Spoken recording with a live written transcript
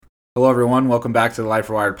Hello, everyone. Welcome back to the Life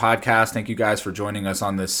Rewired podcast. Thank you guys for joining us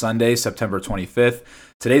on this Sunday, September 25th.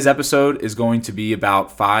 Today's episode is going to be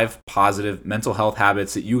about 5 positive mental health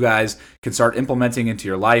habits that you guys can start implementing into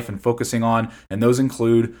your life and focusing on. And those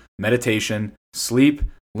include meditation, sleep,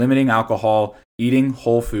 limiting alcohol, eating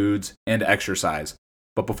whole foods, and exercise.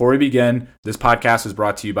 But before we begin, this podcast is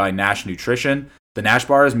brought to you by Nash Nutrition. The Nash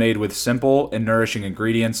bar is made with simple and nourishing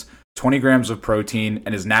ingredients, 20 grams of protein,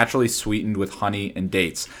 and is naturally sweetened with honey and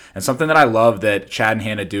dates. And something that I love that Chad and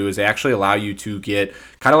Hannah do is they actually allow you to get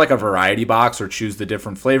kind of like a variety box or choose the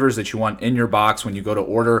different flavors that you want in your box when you go to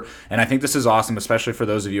order. And I think this is awesome, especially for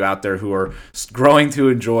those of you out there who are growing to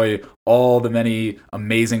enjoy all the many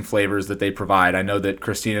amazing flavors that they provide. I know that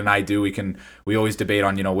Christine and I do. We always debate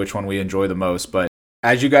on, which one we enjoy the most, but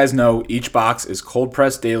as you guys know, each box is cold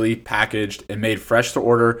pressed daily, packaged, and made fresh to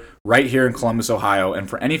order right here in Columbus, Ohio. And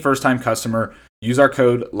for any first-time customer, use our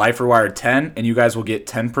code LifeRewired10 and you guys will get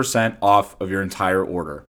 10% off of your entire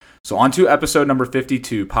order. So on to episode number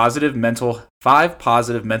 52, 5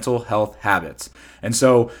 positive mental health habits. And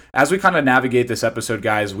so as we kind of navigate this episode,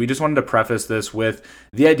 guys, we just wanted to preface this with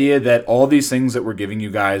the idea that all these things that we're giving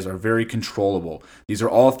you guys are very controllable. These are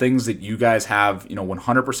all things that you guys have,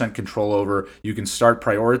 100% control over. You can start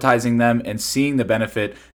prioritizing them and seeing the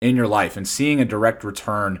benefit in your life and seeing a direct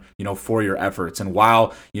return, for your efforts. And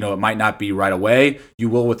while, it might not be right away, you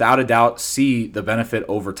will without a doubt see the benefit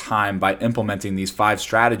over time by implementing these 5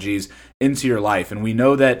 strategies into your life. And we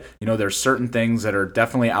know that, there's certain things that are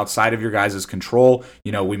definitely outside of your guys' control.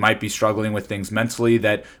 We might be struggling with things mentally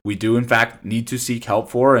that we do in fact need to seek help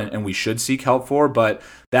for and we should seek help for. But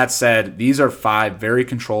that said, these are 5 very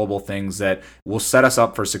controllable things that will set us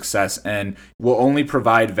up for success and will only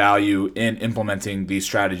provide value in implementing these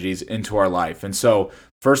strategies into our life. And so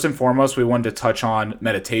first and foremost, we wanted to touch on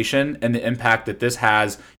meditation and the impact that this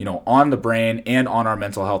has, on the brain and on our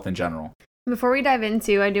mental health in general. Before we dive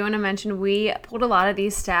into, I do want to mention we pulled a lot of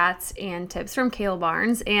these stats and tips from Kayla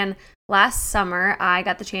Barnes. And last summer, I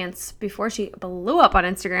got the chance, before she blew up on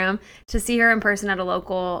Instagram, to see her in person at a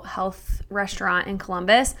local health restaurant in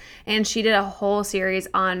Columbus. And she did a whole series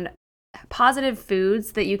on positive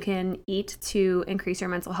foods that you can eat to increase your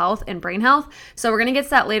mental health and brain health. So we're going to get to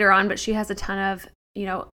that later on, but she has a ton of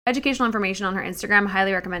educational information on her Instagram. I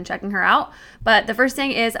highly recommend checking her out. But the first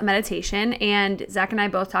thing is meditation. And Zach and I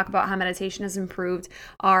both talk about how meditation has improved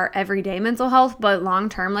our everyday mental health. But long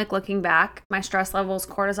term, like looking back, my stress levels,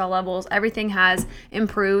 cortisol levels, everything has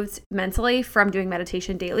improved mentally from doing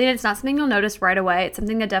meditation daily. And it's not something you'll notice right away. It's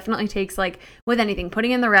something that definitely takes, like with anything,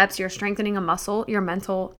 putting in the reps, you're strengthening a muscle, your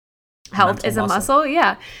mental health is a muscle.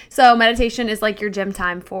 Yeah. So meditation is like your gym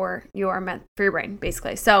time for your brain,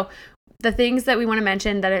 basically. So the things that we want to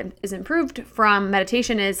mention that is improved from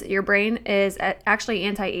meditation is your brain is actually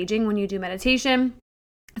anti-aging when you do meditation.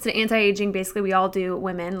 It's an anti-aging, basically we all do,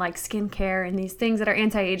 women, like skincare and these things that are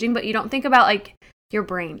anti-aging, but you don't think about like your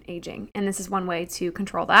brain aging. And this is one way to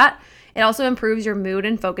control that. It also improves your mood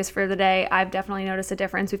and focus for the day. I've definitely noticed a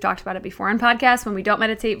difference. We've talked about it before on podcasts. When we don't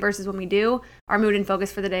meditate versus when we do, our mood and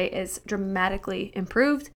focus for the day is dramatically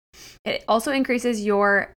improved. It also increases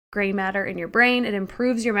your gray matter in your brain. It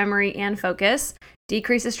improves your memory and focus,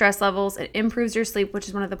 decreases stress levels. It improves your sleep, which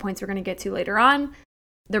is one of the points we're going to get to later on.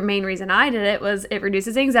 The main reason I did it was it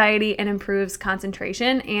reduces anxiety and improves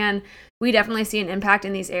concentration. And we definitely see an impact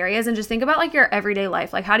in these areas. And just think about like your everyday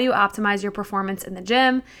life. Like, how do you optimize your performance in the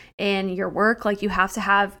gym and your work? Like, you have to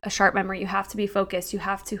have a sharp memory. You have to be focused. You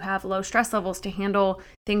have to have low stress levels to handle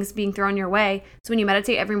things being thrown your way. So when you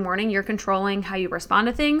meditate every morning, you're controlling how you respond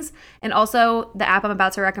to things. And also the app I'm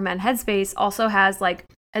about to recommend, Headspace, also has like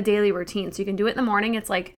a daily routine. So you can do it in the morning. It's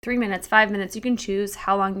like 3 minutes, 5 minutes. You can choose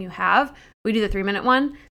how long you have. We do the 3-minute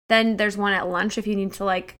one. Then there's one at lunch if you need to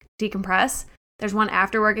like decompress. There's one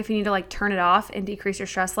after work if you need to like turn it off and decrease your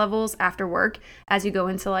stress levels after work as you go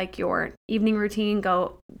into like your evening routine,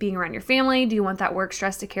 go being around your family. Do you want that work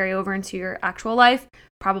stress to carry over into your actual life?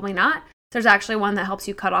 Probably not. There's actually one that helps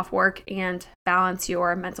you cut off work and balance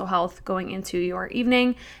your mental health going into your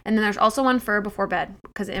evening. And then there's also one for before bed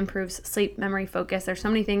because it improves sleep, memory, focus. There's so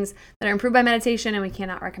many things that are improved by meditation and we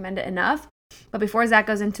cannot recommend it enough. But before Zach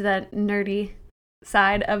goes into the nerdy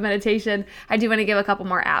side of meditation, I do want to give a couple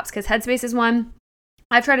more apps because Headspace is one.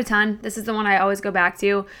 I've tried a ton. This is the one I always go back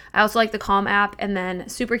to. I also like the Calm app, and then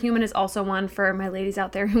Superhuman is also one for my ladies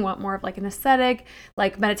out there who want more of like an aesthetic,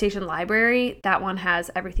 like meditation library. That one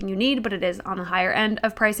has everything you need, but it is on the higher end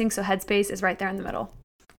of pricing, so Headspace is right there in the middle.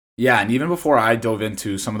 Yeah, and even before I dove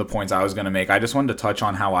into some of the points I was going to make, I just wanted to touch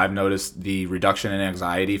on how I've noticed the reduction in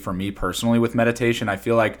anxiety for me personally with meditation. I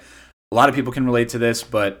feel like a lot of people can relate to this,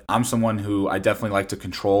 but I'm someone who I definitely like to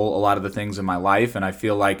control a lot of the things in my life. And I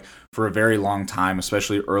feel like for a very long time,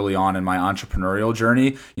 especially early on in my entrepreneurial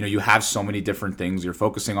journey, you have so many different things you're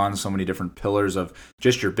focusing on, so many different pillars of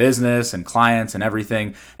just your business and clients and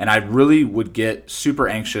everything. And I really would get super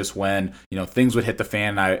anxious when, things would hit the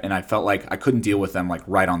fan and I felt like I couldn't deal with them like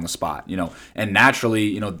right on the spot, and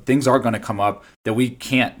naturally, things are going to come up that we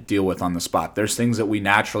can't deal with on the spot. There's things that we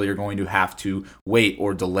naturally are going to have to wait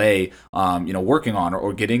or delay, working on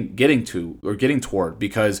or getting toward,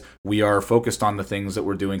 because we are focused on the things that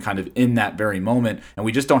we're doing kind of in that very moment, and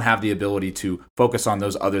we just don't have the ability to focus on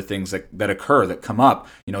those other things that occur, that come up,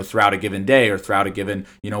 throughout a given day or throughout a given,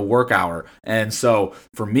 work hour. And so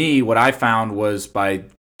for me, what I found was by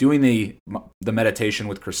doing the meditation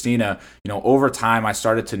with Christina, over time I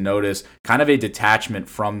started to notice kind of a detachment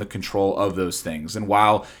from the control of those things. And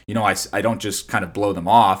while, I don't just kind of blow them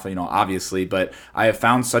off, obviously, but I have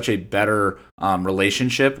found such a better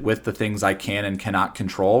relationship with the things I can and cannot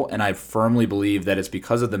control. And I firmly believe that it's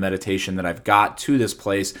because of the meditation that I've got to this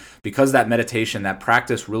place, because that meditation, that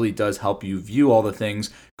practice really does help you view all the things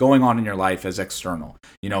going on in your life as external.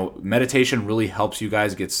 Meditation really helps you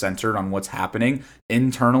guys get centered on what's happening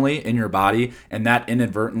internally in your body, and that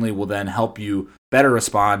inadvertently will then help you better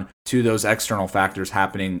respond to those external factors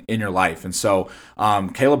happening in your life. And so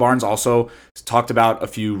Kayla Barnes also talked about a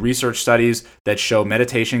few research studies that show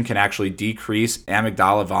meditation can actually decrease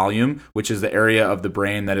amygdala volume, which is the area of the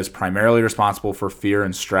brain that is primarily responsible for fear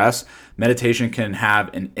and stress. Meditation can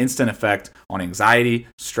have an instant effect on anxiety,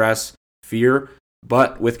 stress, fear.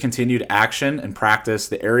 But with continued action and practice,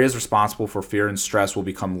 the areas responsible for fear and stress will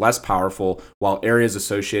become less powerful, while areas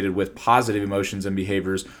associated with positive emotions and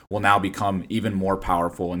behaviors will now become even more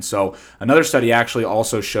powerful. And so another study actually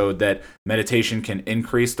also showed that meditation can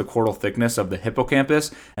increase the cortical thickness of the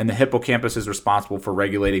hippocampus, and the hippocampus is responsible for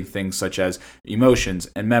regulating things such as emotions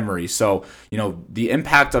and memory. So, the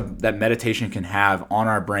impact of that meditation can have on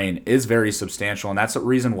our brain is very substantial. And that's the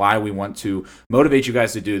reason why we want to motivate you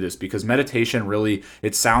guys to do this, because meditation really,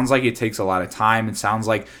 it sounds like it takes a lot of time. It sounds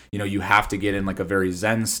like, you have to get in like a very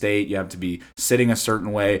Zen state. You have to be sitting a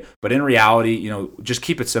certain way. But in reality, just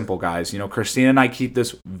keep it simple, guys. Christina and I keep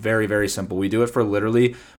this very, very simple. We do it for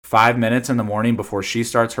literally 5 minutes in the morning before she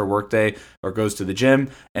starts her workday or goes to the gym,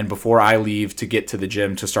 and before I leave to get to the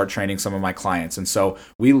gym to start training some of my clients. And so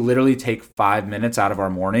we literally take 5 minutes out of our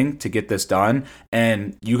morning to get this done.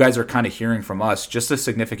 And you guys are kind of hearing from us just a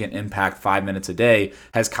significant impact 5 minutes a day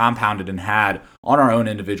has compounded and had on our own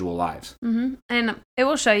individual lives. Mm-hmm. And it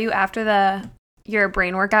will show you after your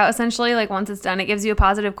brain workout, essentially, like once it's done, it gives you a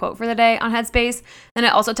positive quote for the day on Headspace. Then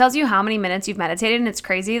it also tells you how many minutes you've meditated, and it's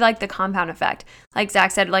crazy, like the compound effect. Like Zach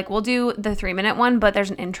said, like we'll do the 3-minute one, but there's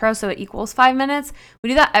an intro, so it equals 5 minutes. We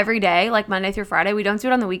do that every day, like Monday through Friday. We don't do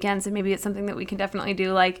it on the weekends, and maybe it's something that we can definitely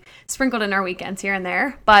do, like sprinkled in our weekends here and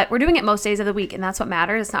there. But we're doing it most days of the week, and that's what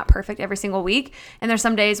matters. It's not perfect every single week, and there's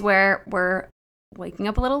some days where we're waking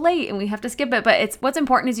up a little late and we have to skip it, but what's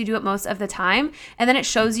important is you do it most of the time, and then it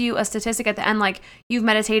shows you a statistic at the end, like you've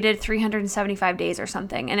meditated 375 days or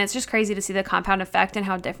something. And it's just crazy to see the compound effect and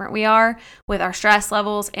how different we are with our stress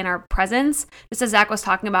levels and our presence. Just as Zach was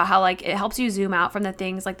talking about how like it helps you zoom out from the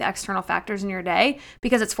things like the external factors in your day,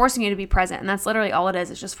 because it's forcing you to be present, and that's literally all it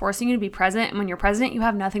is. It's just forcing you to be present, and when you're present, you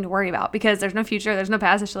have nothing to worry about, because there's no future, there's no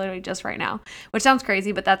past, it's literally just right now, which sounds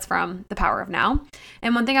crazy, but that's from The Power of Now.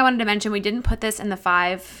 And one thing I wanted to mention, we didn't put this in the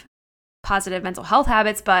 5 positive mental health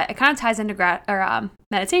habits, but it kind of ties into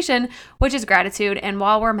meditation, which is gratitude. And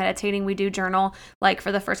while we're meditating, we do journal, like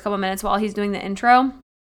for the first couple minutes while he's doing the intro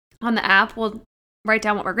on the app. We'll write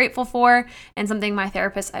down what we're grateful for, and something my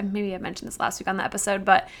therapist, maybe I mentioned this last week on the episode,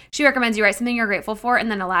 but she recommends you write something you're grateful for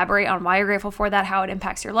and then elaborate on why you're grateful for that, how it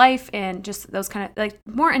impacts your life, and just those kind of like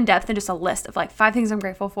more in depth than just a list of like 5 things I'm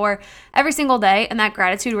grateful for every single day. And that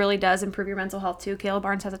gratitude really does improve your mental health too. Kayla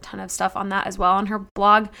Barnes has a ton of stuff on that as well on her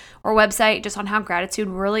blog or website, just on how gratitude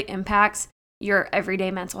really impacts your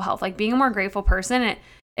everyday mental health. Like being a more grateful person,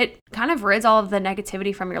 it kind of rids all of the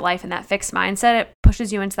negativity from your life, and that fixed mindset, it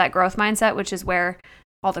pushes you into that growth mindset, which is where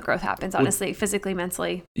all the growth happens, honestly, physically,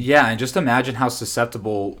 mentally. Yeah, and just imagine how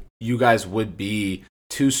susceptible you guys would be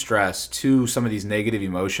to stress, to some of these negative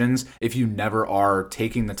emotions, if you never are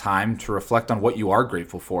taking the time to reflect on what you are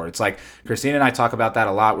grateful for. It's like Christina and I talk about that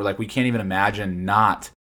a lot. We're like, we can't even imagine not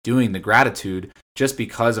doing the gratitude, just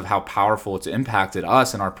because of how powerful it's impacted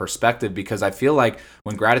us and our perspective. Because I feel like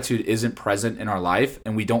when gratitude isn't present in our life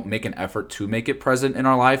and we don't make an effort to make it present in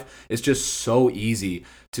our life, it's just so easy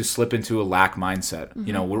to slip into a lack mindset.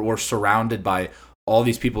 Mm-hmm. We're surrounded by all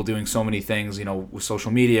these people doing so many things, with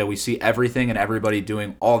social media. We see everything and everybody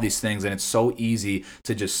doing all these things, and it's so easy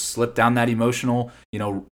to just slip down that emotional,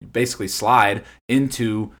 basically slide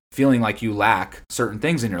into feeling like you lack certain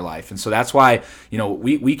things in your life. And so that's why,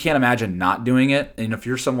 we can't imagine not doing it. And if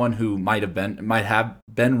you're someone who might have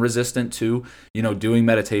been resistant to, doing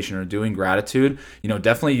meditation or doing gratitude,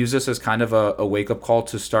 definitely use this as kind of a wake up call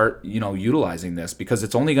to start, utilizing this, because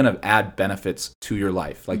it's only going to add benefits to your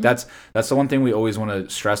life. Like that's the one thing we always want to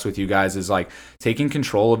stress with you guys is like taking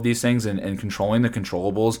control of these things and controlling the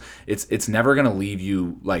controllables. It's never going to leave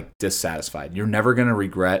you like dissatisfied. You're never going to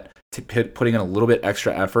regret putting in a little bit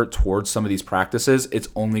extra effort towards some of these practices. It's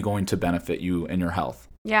only going to benefit you and your health.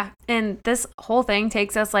 Yeah. And this whole thing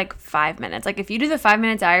takes us like 5 minutes. Like if you do the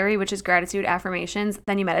 5-minute diary, which is gratitude affirmations,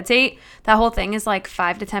 then you meditate, that whole thing is like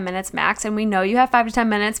 5 to 10 minutes max. And we know you have 5 to 10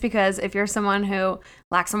 minutes because if you're someone who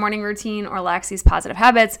lacks a morning routine or lacks these positive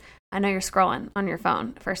habits, I know you're scrolling on your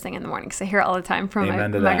phone first thing in the morning because I hear it all the time from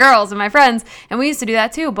my girls and my friends. And we used to do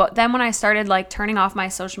that too. But then when I started like turning off my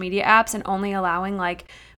social media apps and only allowing like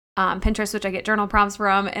Pinterest, which I get journal prompts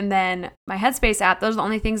from, and then my Headspace app, those are the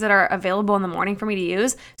only things that are available in the morning for me to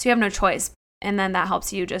use. So you have no choice. And then that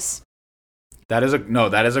helps you just... That is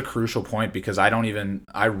a crucial point, because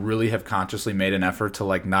I really have consciously made an effort to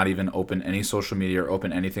like not even open any social media or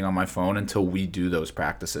open anything on my phone until we do those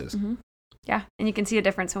practices. Mm-hmm. Yeah, and you can see a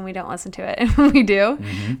difference when we don't listen to it and when we do.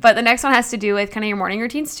 Mm-hmm. But the next one has to do with kind of your morning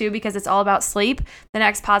routines too, because it's all about sleep. The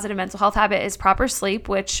next positive mental health habit is proper sleep,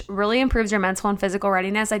 which really improves your mental and physical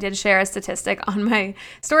readiness. I did share a statistic on my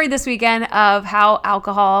story this weekend of how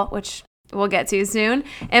alcohol, which we'll get to soon,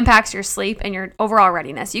 impacts your sleep and your overall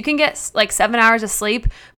readiness. You can get like 7 hours of sleep,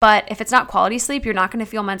 but if it's not quality sleep, you're not going to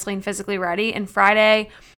feel mentally and physically ready. And Friday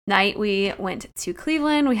night, we went to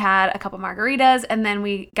Cleveland. We had a couple margaritas, and then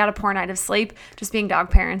we got a poor night of sleep. Just being dog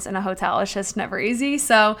parents in a hotel is just never easy.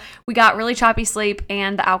 So we got really choppy sleep,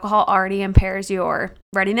 and the alcohol already impairs your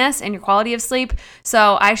readiness and your quality of sleep.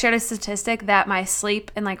 So I shared a statistic that my sleep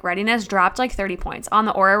and like readiness dropped like 30 points. On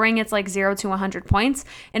the Oura Ring, it's like 0 to 100 points.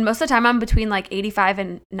 And most of the time I'm between like 85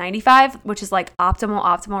 and 95, which is like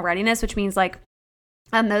optimal readiness, which means like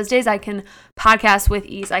on those days, I can podcast with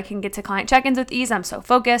ease. I can get to client check-ins with ease. I'm so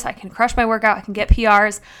focused. I can crush my workout. I can get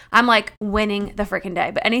PRs. I'm like winning the freaking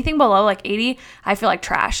day. But anything below like 80, I feel like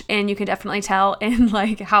trash. And you can definitely tell in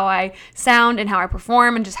like how I sound and how I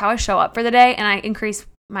perform and just how I show up for the day. And I increase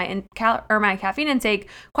my caffeine intake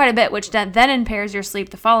quite a bit, which then impairs your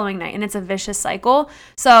sleep the following night, and it's a vicious cycle.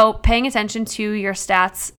 So paying attention to your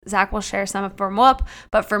stats, Zach will share some from Whoop,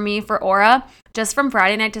 but for me, for Oura, just from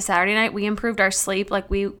Friday night to Saturday night, we improved our sleep. Like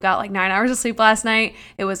we got like 9 hours of sleep last night.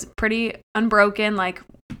 It was pretty unbroken. Like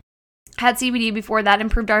had CBD before that,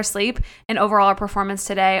 improved our sleep, and overall our performance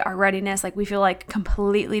today, our readiness, like we feel like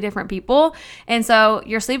completely different people. And so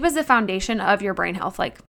your sleep is the foundation of your brain health.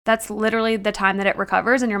 Like that's literally the time that it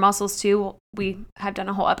recovers, and your muscles too. We have done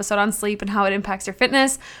a whole episode on sleep and how it impacts your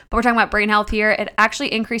fitness, but we're talking about brain health here. It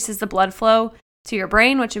actually increases the blood flow to your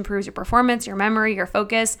brain, which improves your performance, your memory, your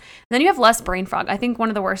focus. And then you have less brain fog. I think one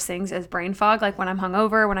of the worst things is brain fog. Like when I'm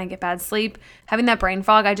hungover, when I get bad sleep, having that brain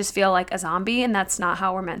fog, I just feel like a zombie, and that's not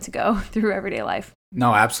how we're meant to go through everyday life.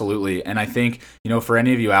 No, absolutely. And I think, for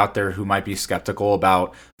any of you out there who might be skeptical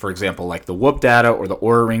about, for example, like the Whoop data or the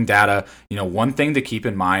Oura Ring data, one thing to keep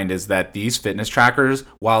in mind is that these fitness trackers,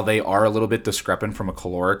 while they are a little bit discrepant from a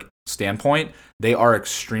caloric standpoint, they are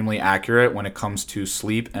extremely accurate when it comes to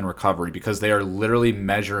sleep and recovery, because they are literally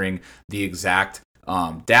measuring the exact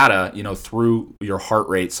data, through your heart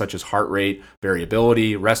rate, such as heart rate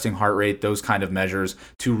variability, resting heart rate, those kind of measures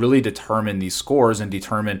to really determine these scores and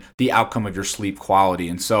determine the outcome of your sleep quality.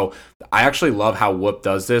 And so I actually love how Whoop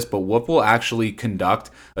does this, but Whoop will actually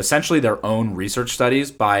conduct essentially their own research studies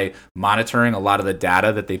by monitoring a lot of the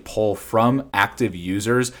data that they pull from active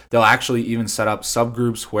users. They'll actually even set up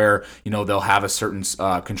subgroups where, they'll have a certain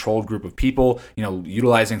controlled group of people,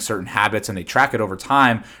 utilizing certain habits, and they track it over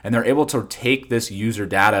time, and they're able to take this user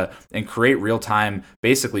data and create real-time,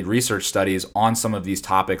 basically research studies on some of these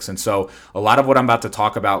topics. And so a lot of what I'm about to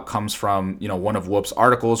talk about comes from, one of Whoop's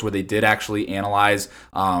articles where they did actually analyze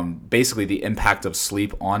basically the impact of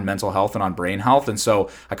sleep on mental health and on brain health. And so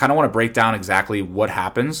I kind of want to break down exactly what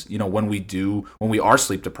happens, when we are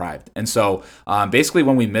sleep deprived. And so basically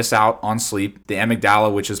when we miss out on sleep, the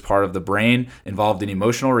amygdala, which is part of the brain involved in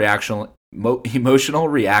emotional reactions,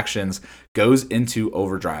 goes into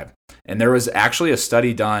overdrive. And there was actually a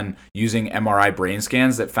study done using MRI brain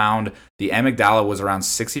scans that found the amygdala was around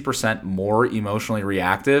 60% more emotionally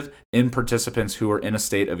reactive in participants who were in a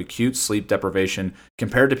state of acute sleep deprivation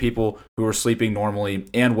compared to people who were sleeping normally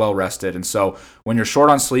and well rested. And so when you're short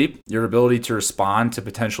on sleep, your ability to respond to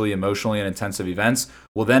potentially emotionally and intensive events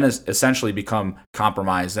will then essentially become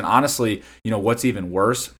compromised. And honestly, what's even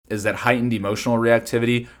worse is that heightened emotional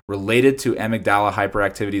reactivity related to amygdala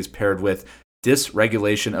hyperactivity is paired with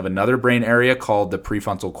dysregulation of another brain area called the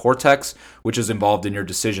prefrontal cortex, which is involved in your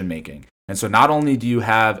decision making. And so not only do you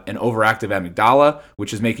have an overactive amygdala,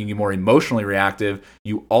 which is making you more emotionally reactive,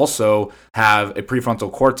 you also have a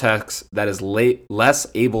prefrontal cortex that is less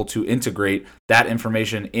able to integrate that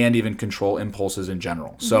information and even control impulses in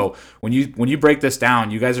general. Mm-hmm. So when you break this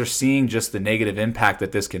down, you guys are seeing just the negative impact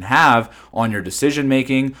that this can have on your decision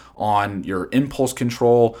making, on your impulse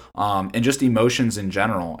control, and just emotions in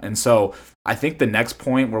general. And so I think the next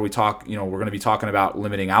point where we talk, we're going to be talking about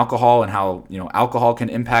limiting alcohol and how, alcohol can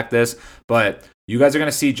impact this, but you guys are going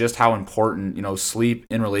to see just how important, sleep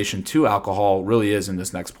in relation to alcohol really is in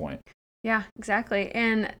this next point. Yeah, exactly.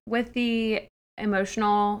 And with the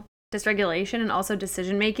emotional dysregulation and also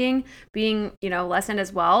decision making being, lessened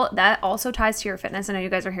as well, that also ties to your fitness. I know you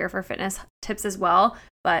guys are here for fitness tips as well,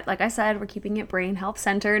 but like I said, we're keeping it brain health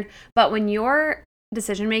centered. But when your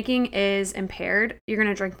decision making is impaired, you're going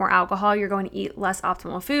to drink more alcohol, you're going to eat less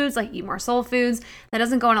optimal foods, like eat more soul foods. That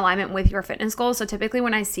doesn't go in alignment with your fitness goals. So typically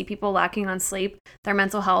when I see people lacking on sleep, their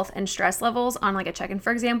mental health and stress levels on like a check-in,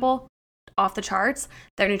 for example, off the charts,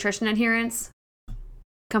 their nutrition adherence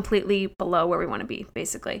completely below where we want to be,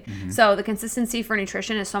 basically. Mm-hmm. So the consistency for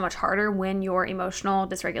nutrition is so much harder when your emotional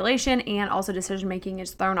dysregulation and also decision making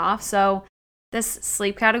is thrown off. So this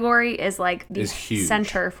sleep category is like the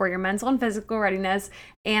center for your mental and physical readiness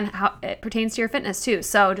and how it pertains to your fitness too.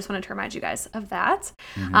 So just wanted to remind you guys of that.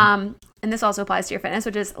 Mm-hmm. And this also applies to your fitness,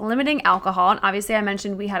 which is limiting alcohol. And obviously I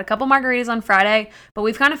mentioned we had a couple margaritas on Friday, but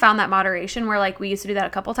we've kind of found that moderation where like we used to do that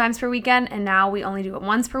a couple times per weekend. And now we only do it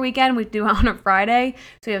once per weekend. We do it on a Friday.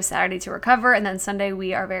 So we have Saturday to recover. And then Sunday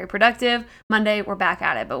we are very productive. Monday we're back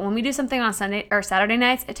at it. But when we do something on Sunday or Saturday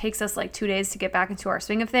nights, it takes us like 2 days to get back into our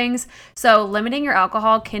swing of things. So limiting your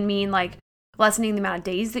alcohol can mean like lessening the amount of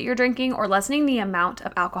days that you're drinking or lessening the amount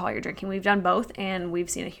of alcohol you're drinking. We've done both and we've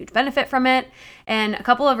seen a huge benefit from it. And a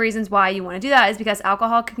couple of reasons why you want to do that is because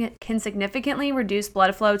alcohol can significantly reduce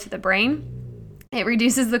blood flow to the brain. It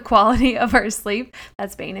reduces the quality of our sleep.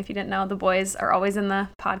 That's Bane. If you didn't know, the boys are always in the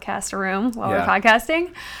podcast room while we're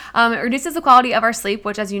podcasting. It reduces the quality of our sleep,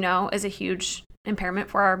 which, as you know, is a huge impairment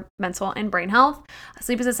for our mental and brain health.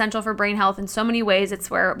 Sleep is essential for brain health in so many ways. It's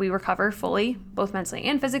where we recover fully, both mentally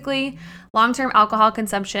and physically. Long-term alcohol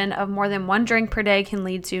consumption of more than 1 drink per day can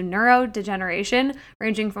lead to neurodegeneration,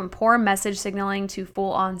 ranging from poor message signaling to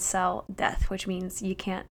full-on cell death, which means you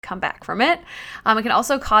can't come back from it. It can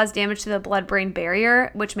also cause damage to the blood-brain barrier,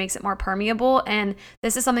 which makes it more permeable. And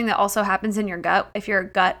this is something that also happens in your gut. If your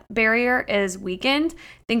gut barrier is weakened,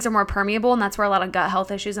 things are more permeable, and that's where a lot of gut health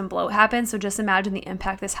issues and bloat happen. So just imagine the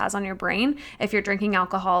impact this has on your brain if you're drinking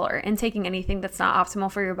alcohol or intaking anything that's not optimal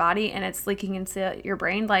for your body and it's leaking into your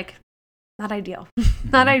brain. Like, not ideal.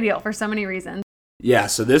 Not ideal for so many reasons. Yeah,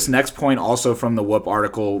 so this next point also from the Whoop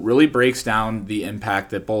article really breaks down the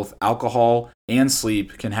impact that both alcohol and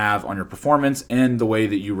sleep can have on your performance and the way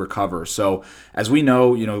that you recover. So as we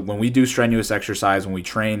know, when we do strenuous exercise, when we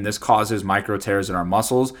train, this causes micro tears in our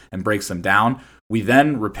muscles and breaks them down. We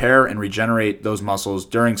then repair and regenerate those muscles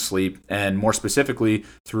during sleep, and more specifically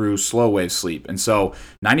through slow wave sleep. And so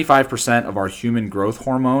 95% of our human growth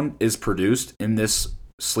hormone is produced in this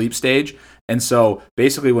sleep stage. And so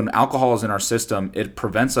basically when alcohol is in our system, it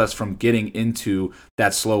prevents us from getting into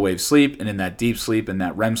that slow wave sleep and in that deep sleep and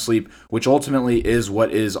that REM sleep, which ultimately is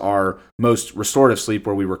what is our most restorative sleep,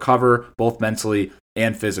 where we recover both mentally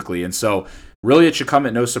and physically. And so really it should come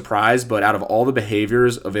at no surprise, but out of all the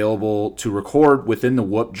behaviors available to record within the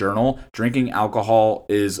Whoop journal, drinking alcohol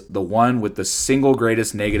is the one with the single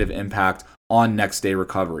greatest negative impact on next day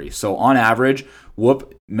recovery. So on average,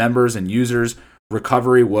 Whoop members and users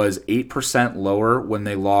recovery was 8% lower when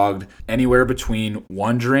they logged anywhere between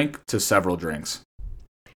 1 drink to several drinks.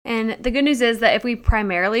 And the good news is that if we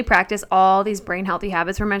primarily practice all these brain healthy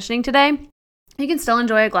habits we're mentioning today, you can still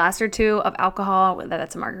enjoy a glass or 2 of alcohol, whether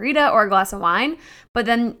that's a margarita or a glass of wine, but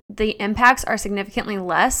then the impacts are significantly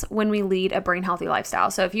less when we lead a brain healthy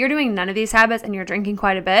lifestyle. So if you're doing none of these habits and you're drinking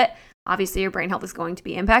quite a bit, obviously your brain health is going to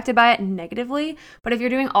be impacted by it negatively. But if you're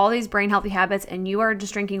doing all these brain healthy habits and you are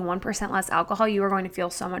just drinking 1% less alcohol, you are going to feel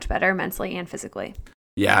so much better mentally and physically.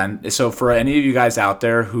 Yeah, and so for any of you guys out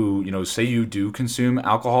there who, say you do consume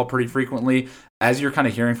alcohol pretty frequently, as you're kind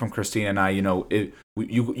of hearing from Christina and I,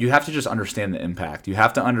 you have to just understand the impact. You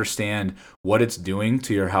have to understand what it's doing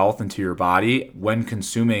to your health and to your body when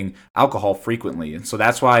consuming alcohol frequently. And so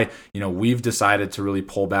that's why, we've decided to really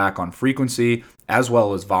pull back on frequency as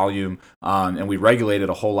well as volume, and we regulate it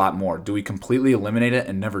a whole lot more. Do we completely eliminate it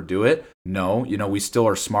and never do it? No, we still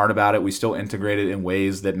are smart about it. We still integrate it in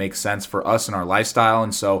ways that make sense for us and our lifestyle.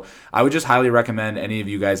 And so I would just highly recommend any of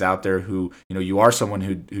you guys out there who, you are someone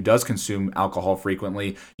who does consume alcohol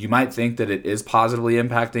frequently. You might think that it is positively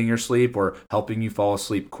impacting your sleep or helping you fall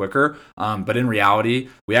asleep quicker. But in reality,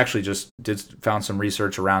 we actually just found some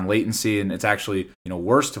research around latency, and it's actually,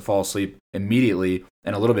 worse to fall asleep immediately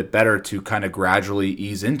and a little bit better to kind of gradually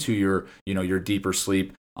ease into your deeper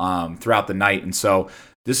sleep throughout the night. And so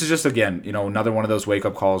this is just, again, another one of those wake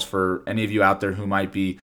up calls for any of you out there who might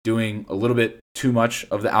be doing a little bit too much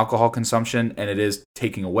of the alcohol consumption, and it is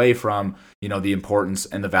taking away from, the importance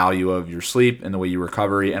and the value of your sleep and the way you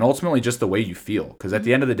recovery and ultimately just the way you feel. Because at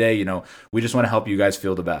the end of the day, we just want to help you guys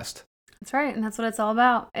feel the best. That's right. And that's what it's all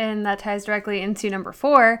about. And that ties directly into number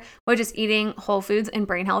 4, which is eating whole foods and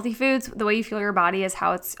brain healthy foods. The way you feel your body is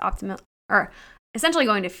how it's optimal or essentially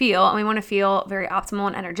going to feel. And we want to feel very optimal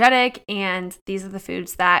and energetic. And these are the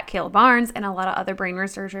foods that Kayla Barnes and a lot of other brain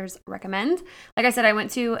researchers recommend. Like I said, I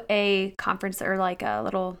went to a conference or like a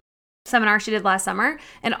little seminar she did last summer,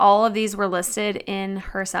 and all of these were listed in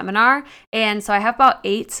her seminar. And so I have about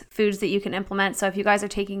 8 foods that you can implement. So if you guys are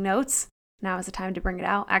taking notes, now is the time to bring it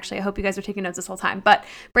out. Actually, I hope you guys are taking notes this whole time. But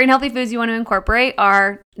brain healthy foods you want to incorporate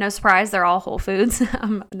are, no surprise, they're all whole foods.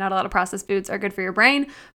 Not a lot of processed foods are good for your brain,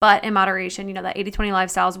 but in moderation. That 80-20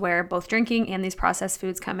 lifestyle is where both drinking and these processed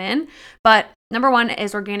foods come in. But number 1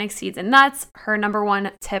 is organic seeds and nuts. Her number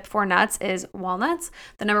 1 tip for nuts is walnuts.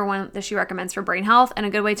 The number 1 that she recommends for brain health. And a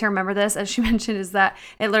good way to remember this, as she mentioned, is that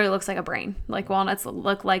it literally looks like a brain. Like walnuts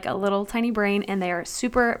look like a little tiny brain, and they are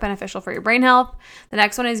super beneficial for your brain health. The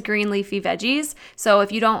next one is green leafy veggies. So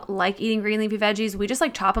if you don't like eating green leafy veggies, we just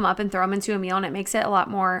like chop them up and throw them into a meal, and it makes it a lot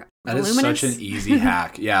more voluminous. That is such an easy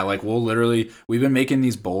hack. Yeah, like we've been making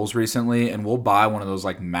these bowls recently, and we'll buy one of those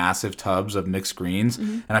like massive tubs of mixed greens.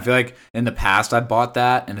 Mm-hmm. And I feel like in the past I bought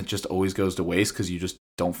that, and it just always goes to waste because you just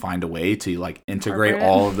don't find a way to like integrate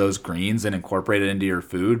all of those greens and incorporate it into your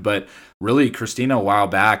food. But really, Christina, a while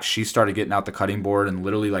back, she started getting out the cutting board and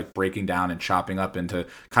literally like breaking down and chopping up into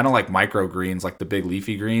kind of like microgreens, like the big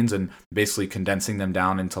leafy greens, and basically condensing them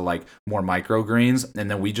down into like more microgreens.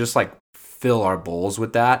 And then we just like fill our bowls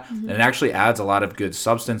with that. Mm-hmm. And it actually adds a lot of good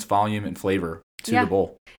substance, volume, and flavor to the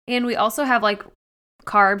bowl. And we also have like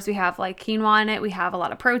carbs. We have like quinoa in it. We have a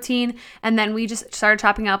lot of protein. And then we just started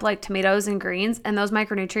chopping up like tomatoes and greens. And those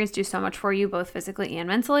micronutrients do so much for you, both physically and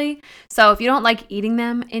mentally. So if you don't like eating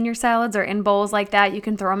them in your salads or in bowls like that, you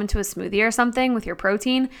can throw them into a smoothie or something with your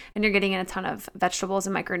protein, and you're getting in a ton of vegetables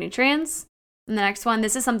and micronutrients. And the next one,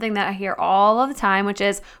 this is something that I hear all of the time, which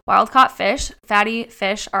is wild-caught fish. Fatty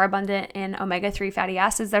fish are abundant in omega-3 fatty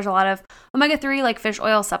acids. There's a lot of omega-3 like fish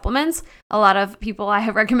oil supplements. A lot of people I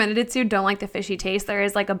have recommended it to don't like the fishy taste. There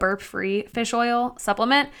is like a burp-free fish oil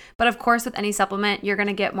supplement. But of course, with any supplement, you're going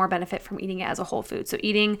to get more benefit from eating it as a whole food. So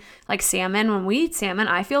eating like salmon, when we eat salmon,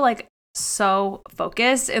 I feel like so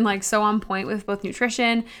focused and like so on point with both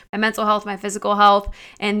nutrition, my mental health, my physical health.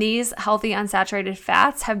 And these healthy unsaturated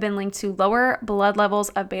fats have been linked to lower blood levels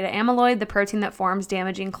of beta amyloid, the protein that forms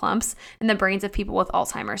damaging clumps in the brains of people with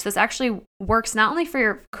Alzheimer's. This actually works not only for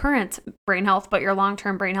your current brain health, but your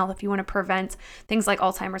long-term brain health if you want to prevent things like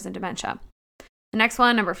Alzheimer's and dementia. The next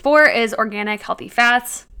one, number 4, is organic healthy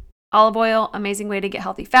fats. Olive oil, amazing way to get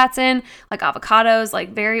healthy fats in, like avocados,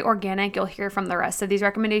 like very organic. You'll hear from the rest of these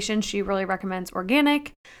recommendations. She really recommends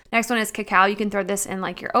organic. Next one is cacao. You can throw this in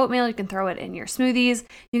like your oatmeal. You can throw it in your smoothies.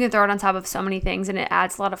 You can throw it on top of so many things, and it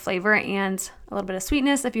adds a lot of flavor and a little bit of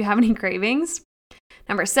sweetness if you have any cravings.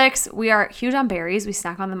 Number 6, we are huge on berries. We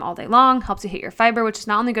snack on them all day long. Helps you hit your fiber, which is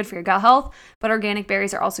not only good for your gut health, but organic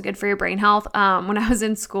berries are also good for your brain health. When I was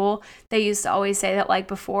in school, they used to always say that like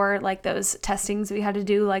before like those testings we had to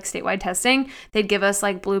do, like statewide testing, they'd give us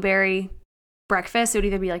like blueberry breakfast. It would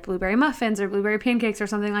either be like blueberry muffins or blueberry pancakes or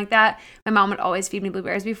something like that. My mom would always feed me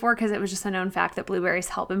blueberries before because it was just a known fact that blueberries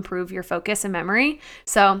help improve your focus and memory.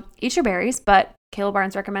 So eat your berries, but Kayla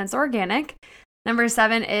Barnes recommends organic. Number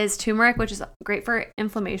 7 is turmeric, which is great for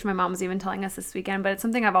inflammation. My mom was even telling us this weekend, but it's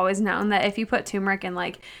something I've always known that if you put turmeric in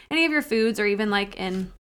like any of your foods or even like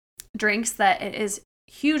in drinks, that it is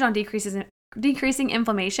huge on decreasing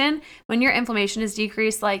inflammation. When your inflammation is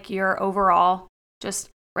decreased, like your overall just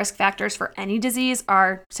risk factors for any disease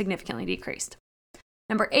are significantly decreased.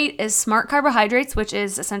 Number 8 is smart carbohydrates, which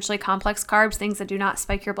is essentially complex carbs, things that do not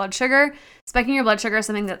spike your blood sugar. Spiking your blood sugar is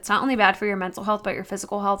something that's not only bad for your mental health, but your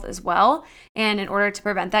physical health as well. And in order to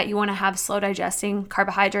prevent that, you want to have slow digesting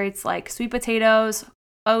carbohydrates like sweet potatoes,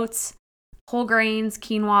 oats, whole grains,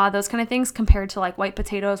 quinoa, those kind of things, compared to like white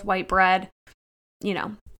potatoes, white bread,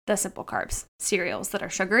 the simple carbs, cereals that are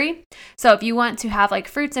sugary. So if you want to have like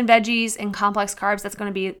fruits and veggies and complex carbs, that's going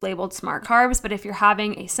to be labeled smart carbs. But if you're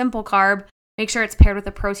having a simple carb, make sure it's paired with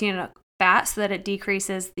a protein and a fat so that it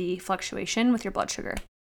decreases the fluctuation with your blood sugar.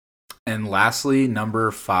 And lastly,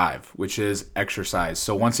 number 5, which is exercise.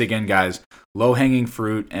 So once again, guys, low-hanging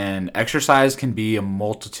fruit, and exercise can be a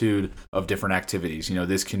multitude of different activities.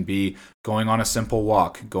 This can be going on a simple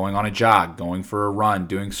walk, going on a jog, going for a run,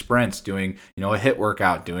 doing sprints, doing, a HIIT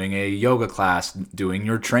workout, doing a yoga class, doing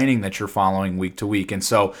your training that you're following week to week. And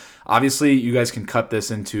so obviously you guys can cut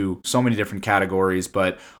this into so many different categories,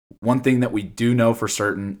 but one thing that we do know for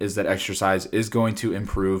certain is that exercise is going to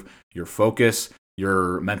improve your focus,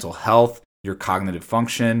 your mental health, your cognitive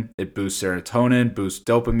function. It boosts serotonin, boosts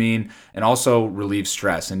dopamine, and also relieves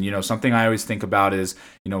stress. And, something I always think about is,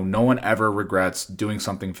 no one ever regrets doing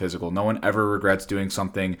something physical. No one ever regrets doing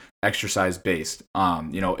something exercise-based.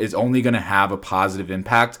 It's only going to have a positive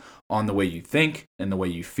impact on the way you think and the way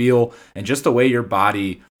you feel and just the way your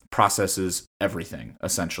body processes everything,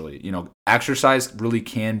 essentially. Exercise really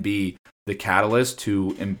can be the catalyst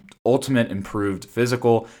to ultimate improved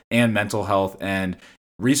physical and mental health. And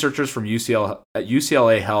researchers from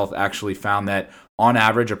UCLA Health actually found that on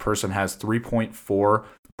average, a person has 3.4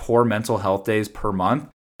 poor mental health days per month.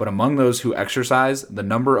 But among those who exercise, the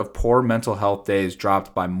number of poor mental health days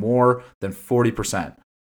dropped by more than 40%.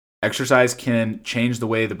 Exercise can change the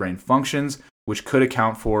way the brain functions, which could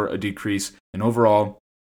account for a decrease in overall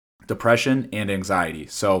depression and anxiety.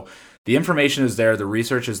 So the information is there. The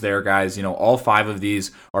research is there, guys. All 5 of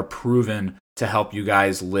these are proven to help you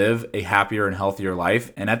guys live a happier and healthier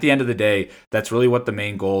life. And at the end of the day, that's really what the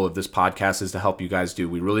main goal of this podcast is to help you guys do.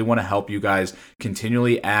 We really want to help you guys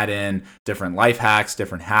continually add in different life hacks,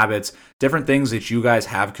 different habits, different things that you guys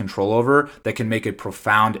have control over that can make a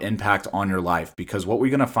profound impact on your life. Because what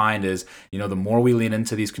we're going to find is, the more we lean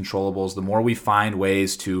into these controllables, the more we find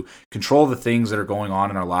ways to control the things that are going on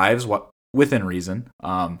in our lives, within reason.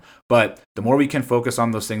 But the more we can focus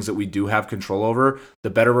on those things that we do have control over, the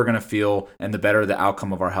better we're going to feel and the better the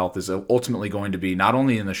outcome of our health is ultimately going to be, not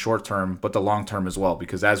only in the short term, but the long term as well.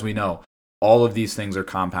 Because as we know, all of these things are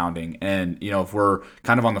compounding. And, if we're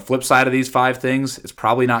kind of on the flip side of these 5 things, it's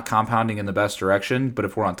probably not compounding in the best direction. But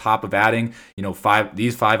if we're on top of adding,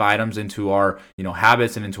 these 5 items into our,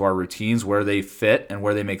 habits and into our routines where they fit and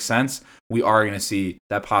where they make sense, we are going to see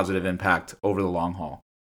that positive impact over the long haul.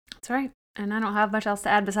 That's right. And I don't have much else to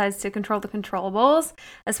add besides to control the controllables,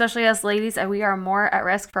 especially us ladies. We are more at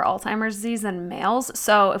risk for Alzheimer's disease than males.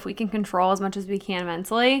 So if we can control as much as we can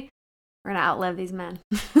mentally, we're going to outlive these men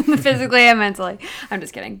physically and mentally. I'm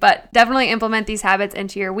just kidding. But definitely implement these habits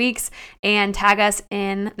into your weeks and tag us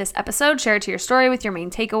in this episode. Share it to your story with your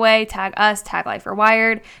main takeaway. Tag us, tag Life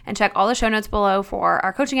Rewired, and check all the show notes below for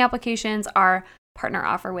our coaching applications, our partner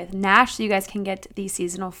offer with Nash, so you guys can get the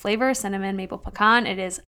seasonal flavor, cinnamon maple pecan. It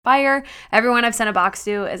is fire. Everyone I've sent a box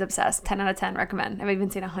to is obsessed. 10 out of 10 recommend. I've even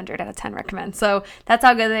seen 100 out of 10 recommend. So that's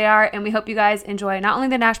how good they are. And we hope you guys enjoy not only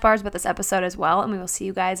the Nash bars, but this episode as well. And we will see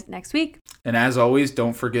you guys next week. And as always,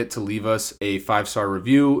 don't forget to leave us a 5-star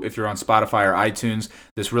review if you're on Spotify or iTunes.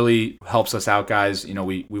 This really helps us out, guys.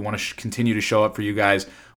 We want to continue to show up for you guys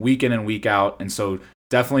week in and week out. And so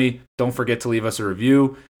definitely don't forget to leave us a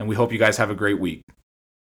review. And we hope you guys have a great week.